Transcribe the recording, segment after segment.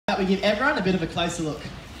we give everyone a bit of a closer look.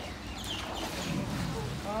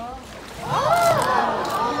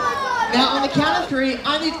 Now, on the count of 3,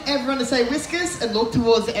 I need everyone to say whiskers and look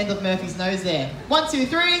towards the end of Murphy's nose there. 1, 2,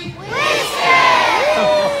 3. Whiskers!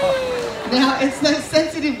 Now, it's those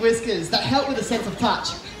sensitive whiskers that help with a sense of touch,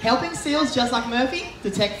 helping seals just like Murphy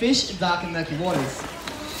detect fish in dark and murky waters.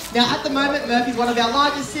 Now, at the moment, Murphy's one of our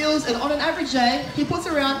largest seals, and on an average day, he puts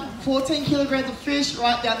around 14 kilograms of fish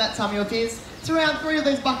right down that tummy of his. It's around 3 of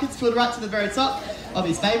those buckets filled right to the very top of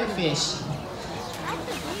his favourite fish.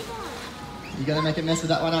 You're going to make a mess of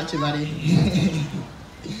that one, aren't you, buddy?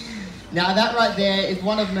 Now, that right there is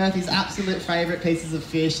one of Murphy's absolute favourite pieces of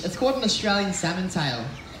fish. It's called an Australian salmon tail,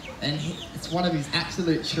 and it's one of his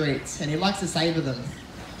absolute treats, and he likes to savour them.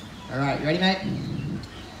 All right, you ready, mate?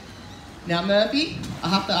 Now, Murphy, I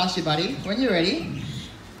have to ask you, buddy, when you're ready,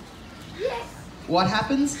 yes. What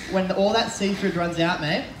happens when all that seafood runs out,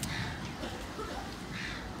 mate?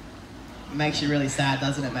 Makes you really sad,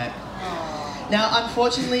 doesn't it, mate? Now,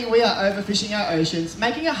 unfortunately, we are overfishing our oceans,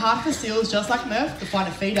 making it hard for seals just like Murph to find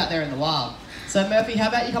a feed out there in the wild. So, Murphy, how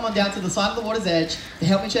about you come on down to the side of the water's edge to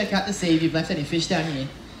help me check out to see if you've left any fish down here.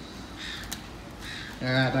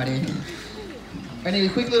 All right, buddy. Ready, a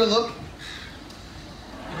quick little look?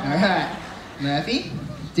 All right, Murphy,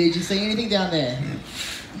 did you see anything down there?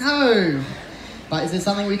 No. But is there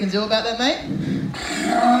something we can do about that, mate?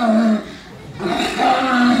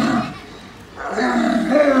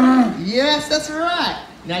 Yes, that's right.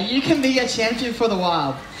 Now you can be a champion for the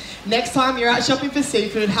wild. Next time you're out shopping for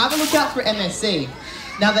seafood, have a look out for MSC.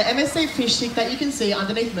 Now the MSC fish stick that you can see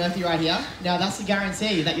underneath Murphy right here, now that's a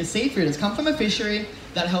guarantee that your seafood has come from a fishery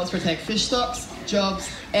that helps protect fish stocks, jobs,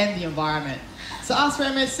 and the environment. So ask for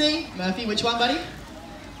MSC. Murphy, which one, buddy?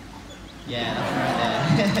 Yeah, that's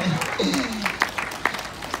right there.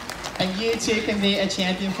 And you too can be a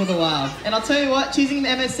champion for the wild. And I'll tell you what, choosing the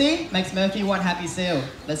MSC makes Murphy one happy seal.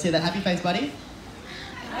 Let's see that happy face, buddy.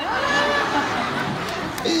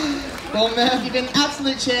 Well, Murphy, you've been an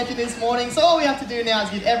absolute champion this morning, so all we have to do now is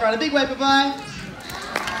give everyone a big wave bye-bye.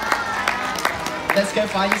 Let's go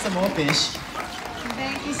find you some more fish.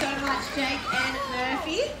 Thank you so much, Jake and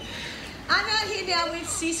Murphy. I'm out here now with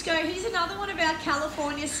Cisco. He's another one of our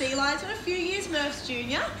California sea lions, but a few years Murph's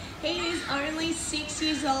junior. He is only 6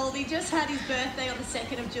 years old. He just had his birthday on the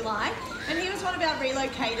 2nd of July, and he was one of our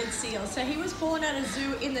relocated seals. So he was born at a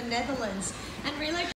zoo in the Netherlands and relocated